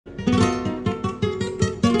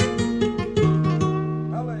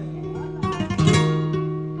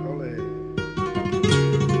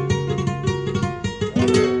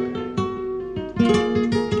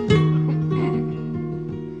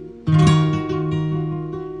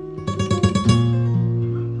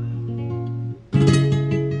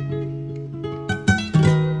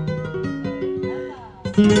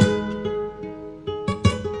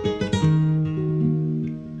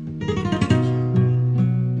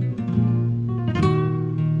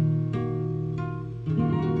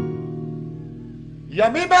a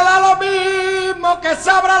mí me da lo mismo que se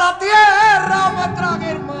abra la tierra o me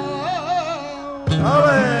trague el mar.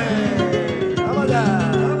 ¡Ale! ¡Vamos allá!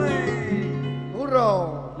 ¡Ale!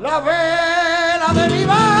 ¡Curro! La vela de mi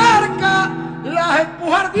barca las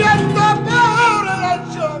empuja el viento por el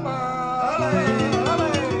ancho mar. ¡Ale!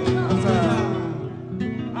 ¡Ale!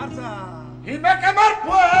 ¡Alza! Y me quema el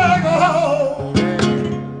fuego.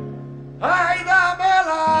 ¡Ay, dame el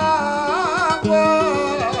agua!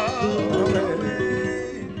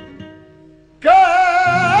 Que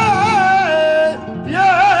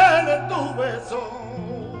tiene tu beso.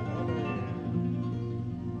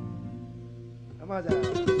 Vamos allá.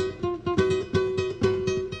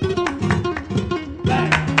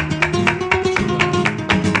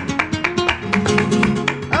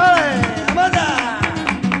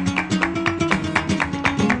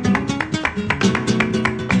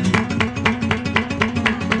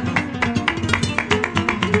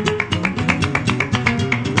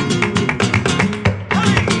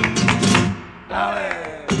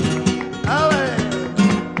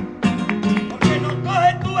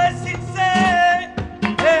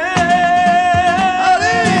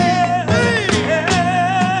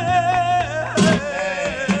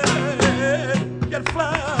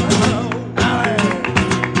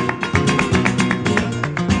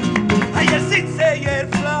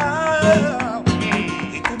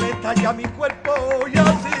 Ya mi cuerpo y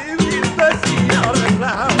así viste sin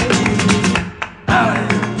arreglar.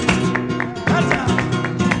 ¡Alza!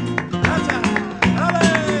 ¡Alza! ¡Ale!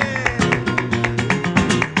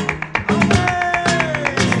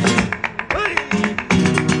 ¡Ale!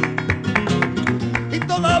 Y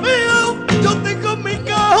todavía yo tengo en mi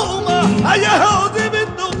cama allá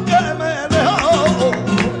jodidito que me dejó.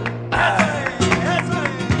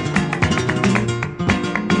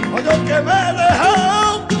 Oye, que me dejó.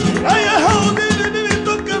 Ay,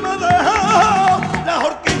 jodidito que me dejó la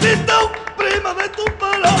horquillita prima de tu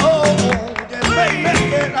pelo. Y el peine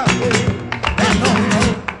que la fui.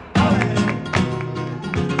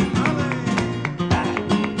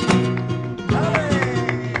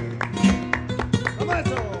 ¿Cómo es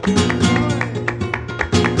eso?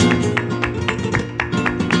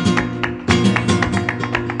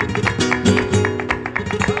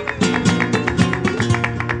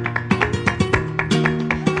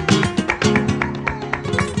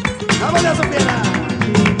 ¡Vamos ya, Sofía!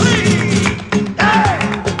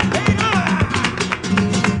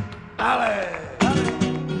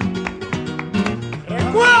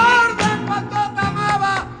 Recuerda cuando te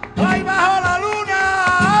amaba ahí bajo la luna.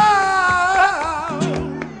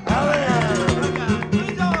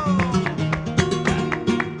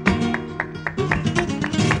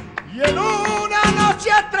 Y en una noche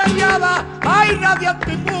estrellada, ay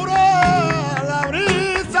radiante y puro, la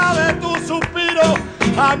brisa de tu suspiro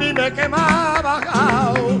a mí me quemaba,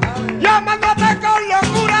 llamándote con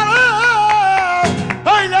locura,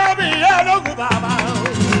 ay la vida no dudaba.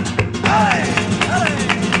 ¡Ale! ¡Ale!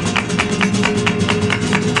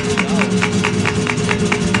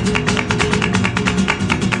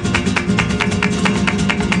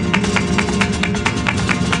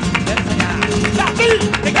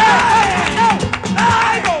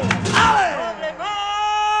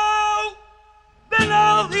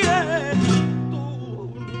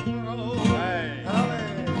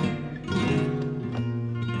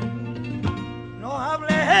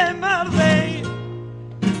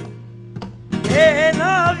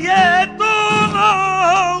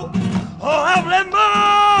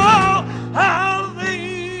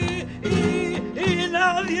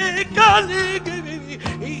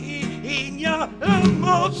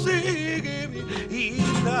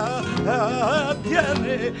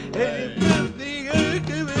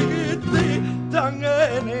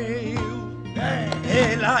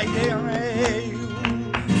 El aire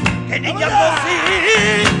que niña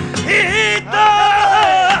cosita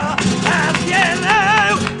tiene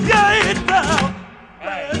fiesta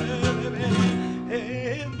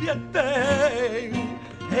ambiente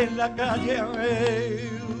en la calle.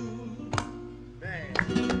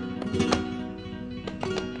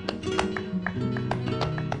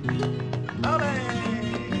 ¡Ale!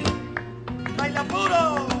 ¡Baila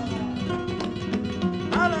puro!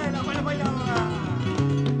 ¡Ale! ¡La buena bailadora!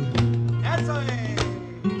 ¡Eso es!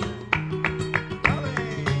 ¡Ale!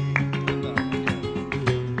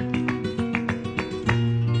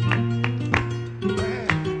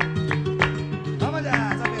 ¡Vamos allá,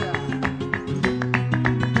 Sofía!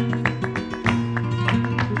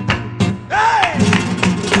 ¡Hey!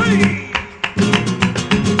 ¡Uy!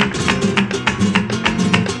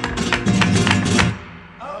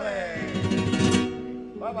 ¡Ale!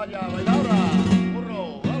 ¡Vamos allá, bailadora! ¡Burro!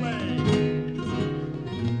 ¡Ale!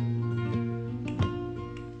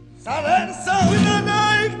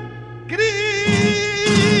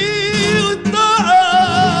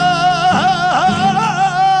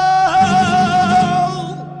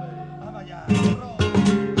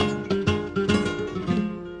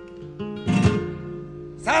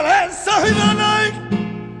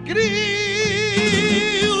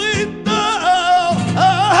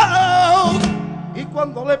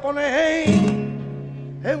 cuando le pones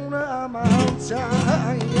en una mancha,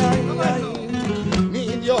 ay, ay, ay, mi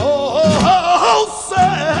Dios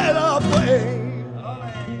se la fue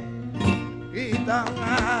quitar.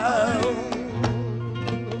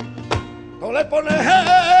 No le pones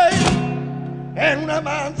en una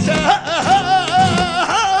mancha,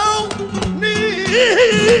 ni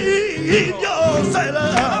Dios se la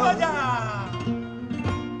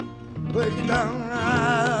fue quitar.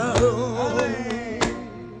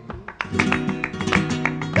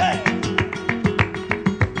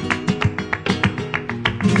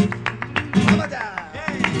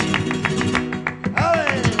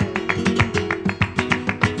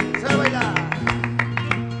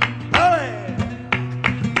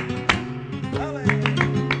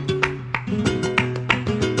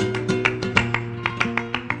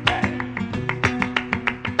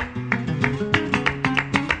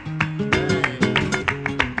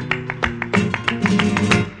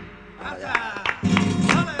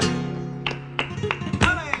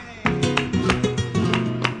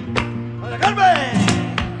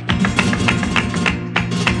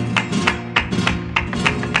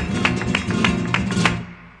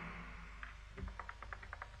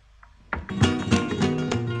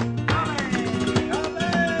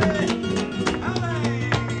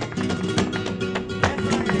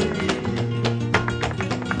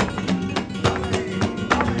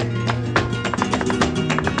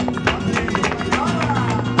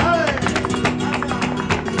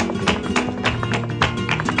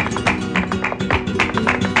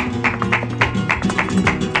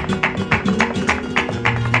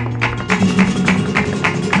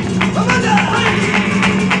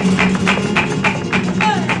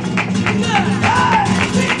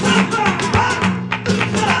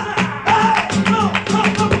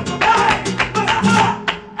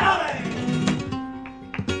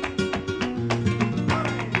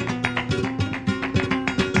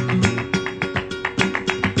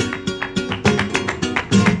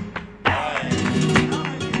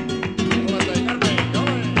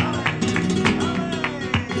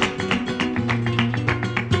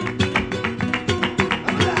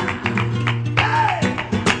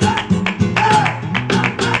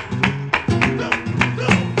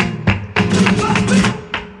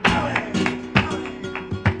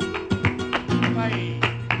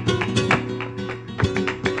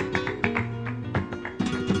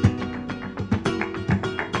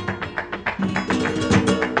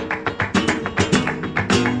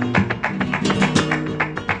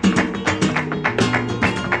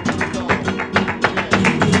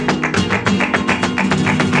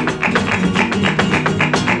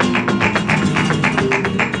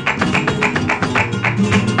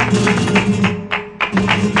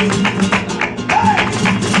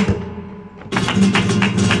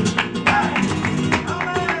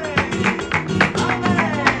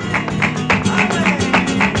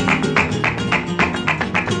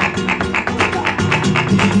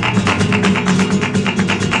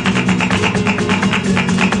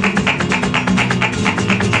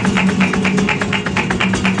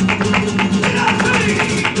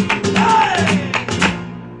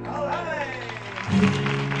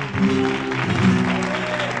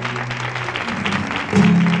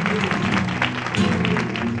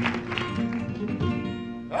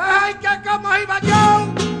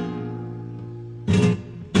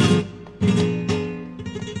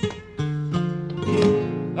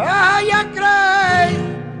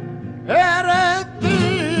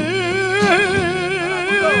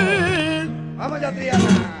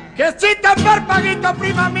 Que si te parpaguito,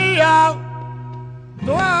 prima mía,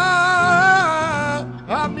 tú a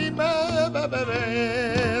mí me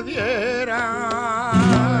dieras.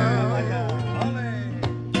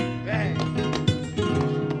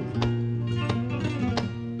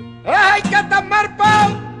 Ay, que tan marpa,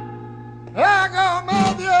 hago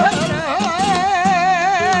me dieras.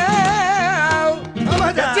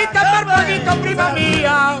 Que si te parpaguito, prima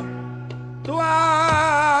mía, tú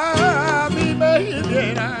a mí me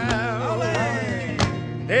dieras.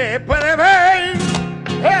 Después de ver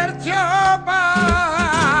el chopa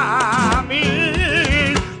mí,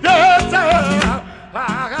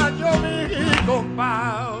 haga yo mi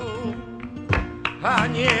compañera.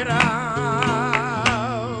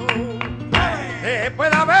 Después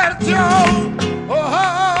de haber yo,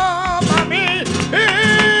 mami, y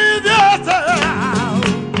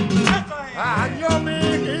haga yo mi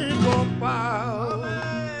compañera.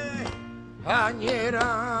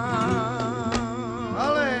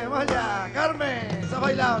 Carmen, esa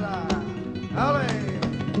bailada. ¡Ale!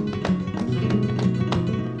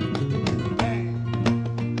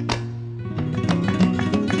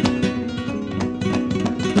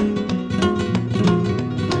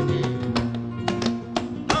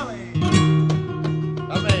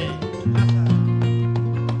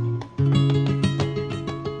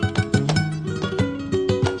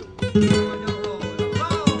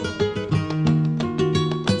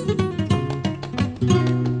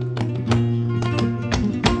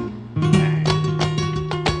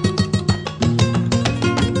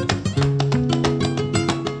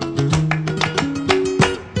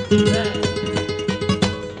 Yeah.